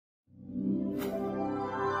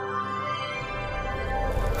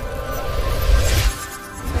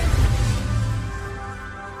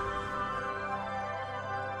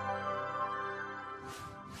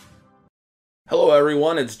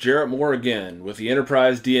everyone, it's Jarrett Moore again with the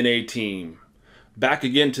Enterprise DNA team. Back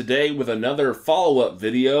again today with another follow-up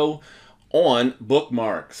video on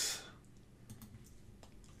bookmarks.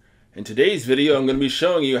 In today's video, I'm going to be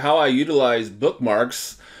showing you how I utilize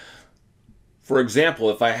bookmarks. For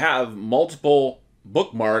example, if I have multiple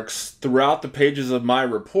bookmarks throughout the pages of my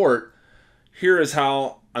report, here is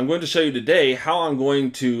how I'm going to show you today how I'm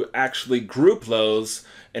going to actually group those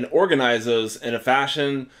and organize those in a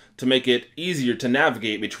fashion to make it easier to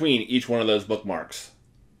navigate between each one of those bookmarks.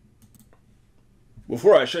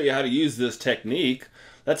 Before I show you how to use this technique,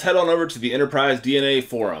 let's head on over to the Enterprise DNA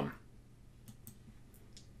forum.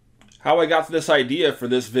 How I got this idea for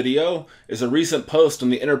this video is a recent post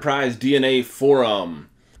on the Enterprise DNA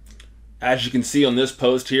forum. As you can see on this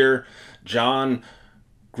post here, John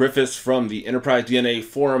Griffiths from the Enterprise DNA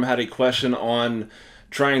forum had a question on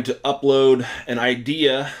trying to upload an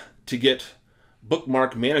idea to get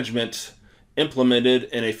bookmark management implemented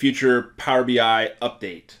in a future Power BI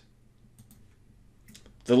update.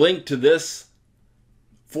 The link to this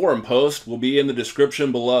forum post will be in the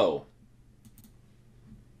description below.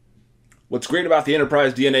 What's great about the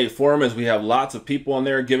Enterprise DNA forum is we have lots of people on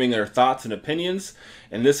there giving their thoughts and opinions,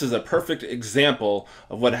 and this is a perfect example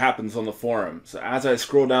of what happens on the forum. So as I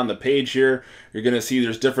scroll down the page here, you're going to see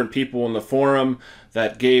there's different people in the forum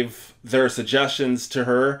that gave their suggestions to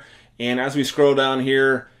her. And as we scroll down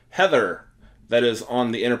here, Heather, that is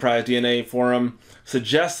on the Enterprise DNA forum,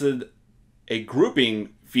 suggested a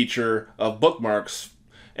grouping feature of bookmarks,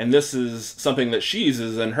 and this is something that she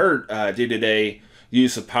uses in her day-to-day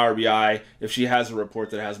use of Power BI if she has a report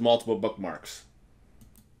that has multiple bookmarks.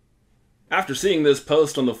 After seeing this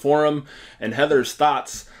post on the forum and Heather's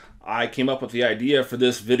thoughts, I came up with the idea for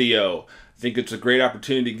this video. I think it's a great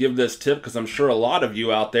opportunity to give this tip because I'm sure a lot of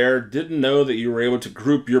you out there didn't know that you were able to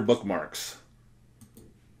group your bookmarks.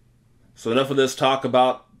 So enough of this talk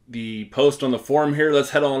about the post on the forum here.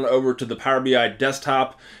 Let's head on over to the Power BI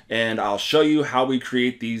desktop and I'll show you how we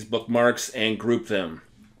create these bookmarks and group them.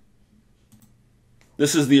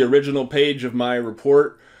 This is the original page of my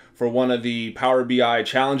report for one of the Power BI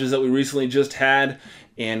challenges that we recently just had.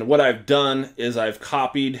 And what I've done is I've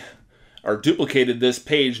copied or duplicated this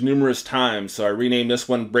page numerous times. So I renamed this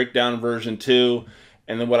one Breakdown version 2.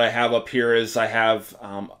 And then what I have up here is I have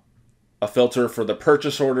a filter for the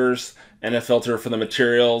purchase orders and a filter for the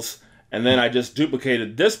materials. And then I just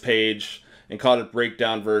duplicated this page and called it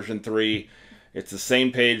Breakdown version 3. It's the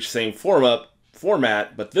same page, same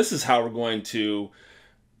format, but this is how we're going to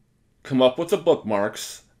come up with the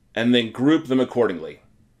bookmarks and then group them accordingly.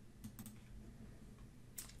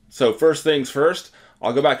 So first things first,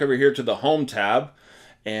 I'll go back over here to the Home tab,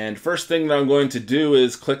 and first thing that I'm going to do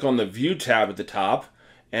is click on the View tab at the top,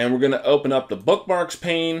 and we're going to open up the Bookmarks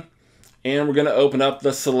pane, and we're going to open up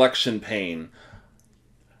the Selection pane.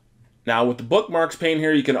 Now with the Bookmarks pane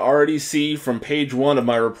here, you can already see from page 1 of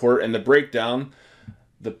my report and the breakdown,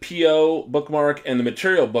 the PO bookmark and the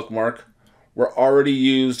material bookmark were already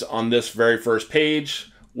used on this very first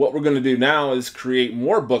page. What we're going to do now is create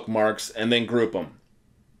more bookmarks and then group them.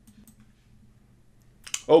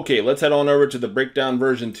 Okay, let's head on over to the Breakdown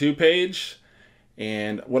version 2 page.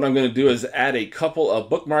 And what I'm going to do is add a couple of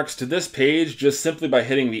bookmarks to this page just simply by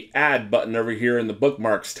hitting the Add button over here in the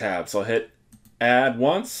Bookmarks tab. So I'll hit Add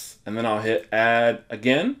once, and then I'll hit Add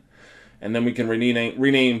again. And then we can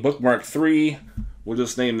rename bookmark 3. We'll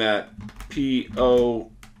just name that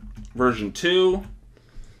PO version 2.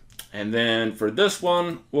 And then for this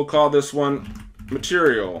one, we'll call this one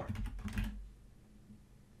Material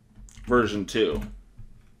version 2.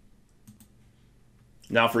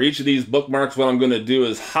 Now for each of these bookmarks, what I'm going to do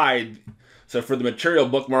is hide. So for the material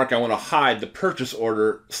bookmark, I want to hide the purchase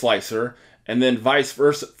order slicer, and then vice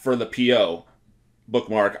versa for the PO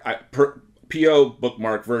bookmark. PO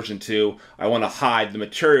bookmark version 2, I want to hide the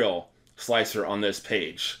material slicer on this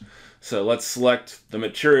page. So let's select the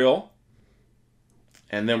material,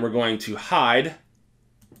 and then we're going to hide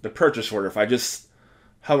the purchase order. If I just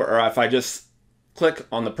hover, or if I just click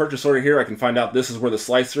on the purchase order here, I can find out this is where the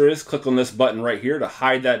slicer is. Click on this button right here to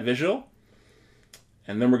hide that visual.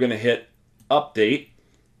 And then we're going to hit Update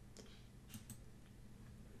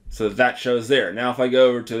so that shows there. Now if I go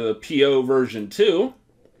over to the PO version 2,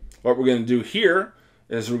 what we're going to do here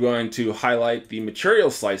is we're going to highlight the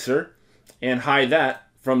material slicer and hide that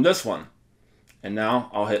from this one. And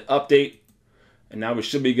now I'll hit Update, and now we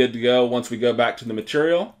should be good to go. Once we go back to the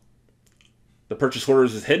material, the purchase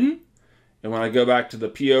orders is hidden. And when I go back to the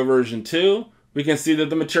PO version 2, we can see that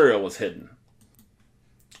the material was hidden.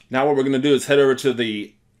 Now what we're going to do is head over to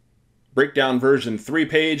the Breakdown version 3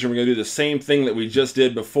 page, and we're going to do the same thing that we just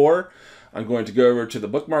did before. I'm going to go over to the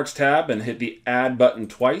Bookmarks tab and hit the Add button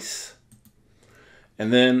twice.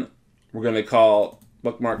 And then we're going to call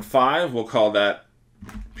bookmark 5, we'll call that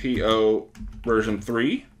PO version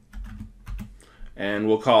 3. And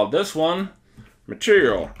we'll call this one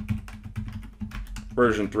Material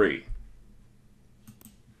version 3.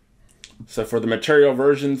 So for the Material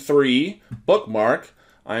version 3 bookmark,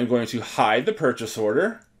 I'm going to hide the purchase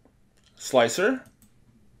order, slicer,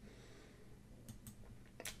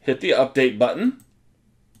 hit the update button,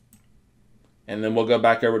 and then we'll go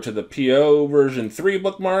back over to the PO version 3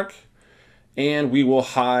 bookmark, and we will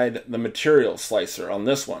hide the material slicer on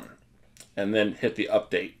this one, and then hit the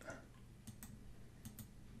update.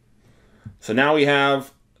 So now we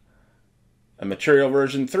have a Material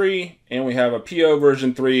version 3, and we have a PO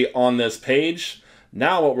version 3 on this page.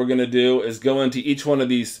 Now what we're going to do is go into each one of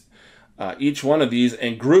these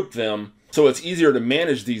and group them so it's easier to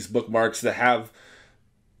manage these bookmarks that have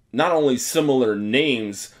not only similar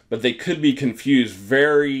names, but they could be confused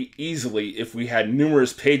very easily if we had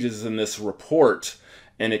numerous pages in this report,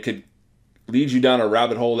 and it could lead you down a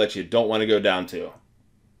rabbit hole that you don't want to go down to.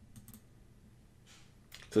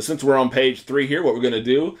 So since we're on page 3 here, what we're going to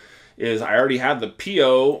do is I already have the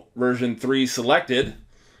PO version 3 selected.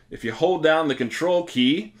 If you hold down the Control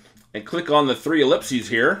key and click on the 3 ellipses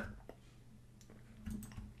here,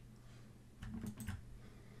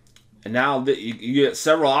 and now you get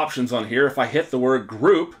several options on here. If I hit the word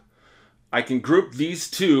group, I can group these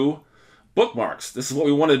two bookmarks. This is what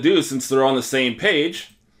we want to do since they're on the same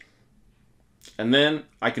page. And then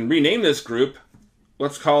I can rename this group.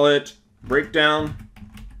 Let's call it Breakdown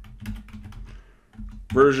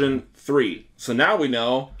version 3. So now we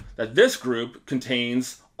know that this group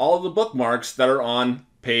contains all of the bookmarks that are on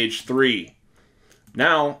page 3.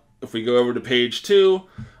 Now, if we go over to page 2,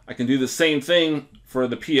 I can do the same thing for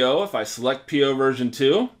the PO. If I select PO version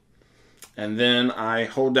 2, and then I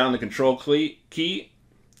hold down the Control key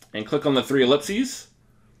and click on the 3 ellipses,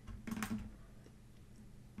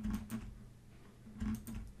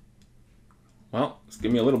 well, it's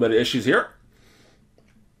giving me a little bit of issues here.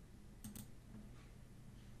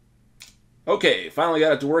 Okay, finally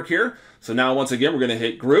got it to work here. So now once again, we're going to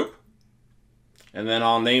hit group, and then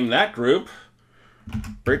I'll name that group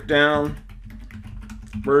Breakdown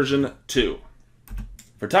version 2.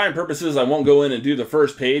 For time purposes, I won't go in and do the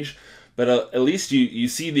first page, but at least you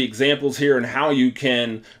see the examples here and how you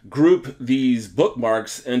can group these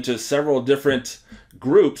bookmarks into several different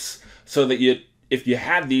groups so that if you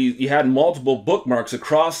had multiple bookmarks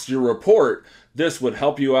across your report, this would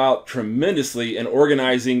help you out tremendously in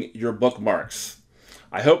organizing your bookmarks.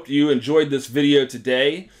 I hope you enjoyed this video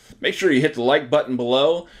today. Make sure you hit the like button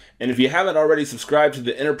below, and if you haven't already subscribed to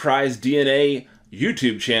the Enterprise DNA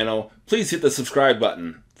YouTube channel, please hit the subscribe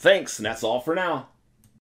button. Thanks, and that's all for now.